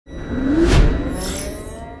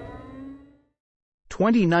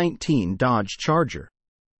2019 Dodge Charger.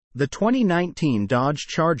 The 2019 Dodge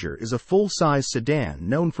Charger is a full-size sedan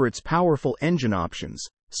known for its powerful engine options,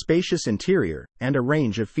 spacious interior, and a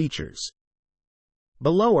range of features.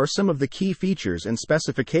 Below are some of the key features and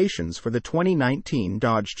specifications for the 2019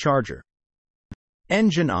 Dodge Charger.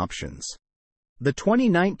 Engine options. The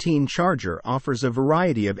 2019 Charger offers a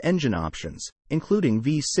variety of engine options, including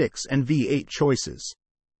V6 and V8 choices.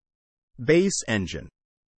 Base engine.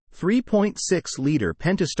 3.6-liter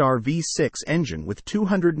Pentastar V6 engine with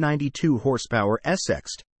 292 horsepower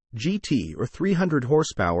SXT, GT or 300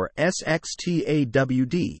 horsepower SXT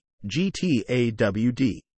AWD, GT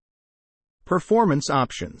AWD. Performance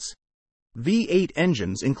options. V8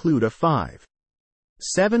 engines include a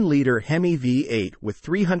 5.7-liter Hemi V8 with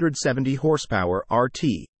 370 horsepower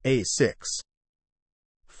RT, A6.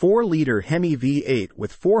 4-liter Hemi V8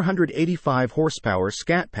 with 485 horsepower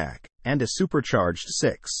Scat Pack, and a supercharged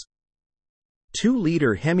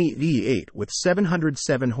 6.2-liter Hemi V8 with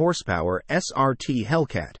 707 horsepower SRT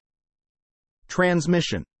Hellcat.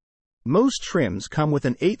 Transmission. Most trims come with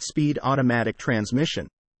an 8-speed automatic transmission,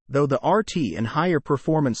 though the RT and higher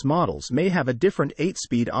performance models may have a different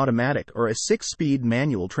 8-speed automatic or a 6-speed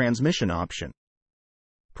manual transmission option.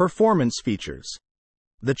 Performance features.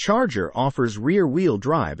 The Charger offers rear-wheel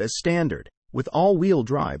drive as standard, with all-wheel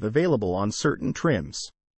drive available on certain trims.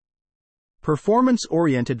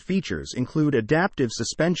 Performance-oriented features include adaptive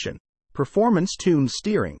suspension, performance-tuned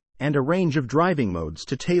steering, and a range of driving modes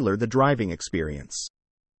to tailor the driving experience.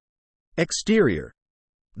 Exterior.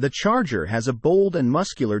 The Charger has a bold and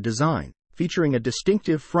muscular design, featuring a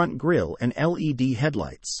distinctive front grille and LED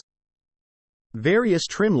headlights. Various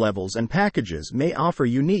trim levels and packages may offer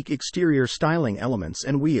unique exterior styling elements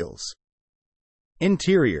and wheels.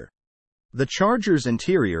 Interior. The Charger's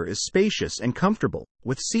interior is spacious and comfortable,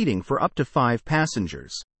 with seating for up to 5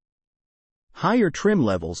 passengers. Higher trim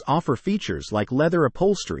levels offer features like leather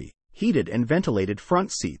upholstery, heated and ventilated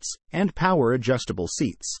front seats, and power-adjustable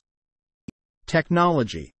seats.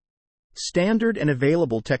 Technology. Standard and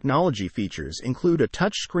available technology features include a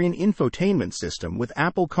touchscreen infotainment system with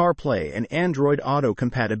Apple CarPlay and Android Auto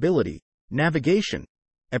compatibility, navigation,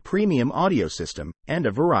 a premium audio system, and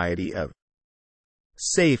a variety of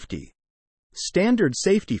safety. Standard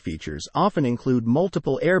safety features often include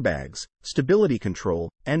multiple airbags, stability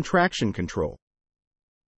control, and traction control.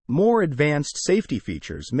 More advanced safety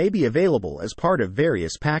features may be available as part of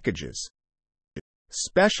various packages.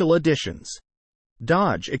 Special editions.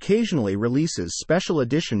 Dodge occasionally releases special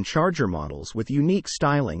edition Charger models with unique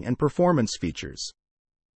styling and performance features.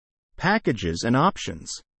 Packages and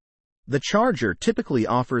options. The Charger typically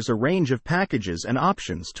offers a range of packages and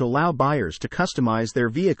options to allow buyers to customize their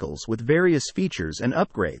vehicles with various features and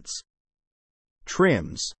upgrades.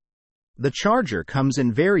 Trims. The Charger comes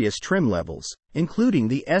in various trim levels, including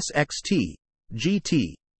the SXT,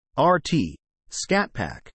 GT, RT, Scat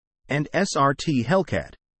Pack, and SRT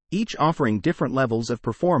Hellcat, each offering different levels of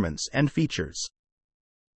performance and features.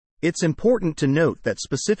 It's important to note that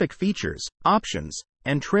specific features, options,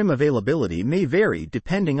 and trim availability may vary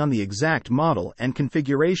depending on the exact model and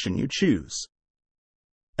configuration you choose.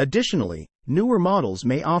 Additionally, newer models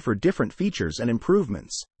may offer different features and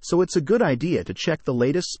improvements, so it's a good idea to check the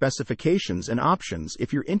latest specifications and options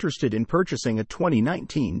if you're interested in purchasing a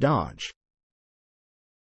 2019 Dodge.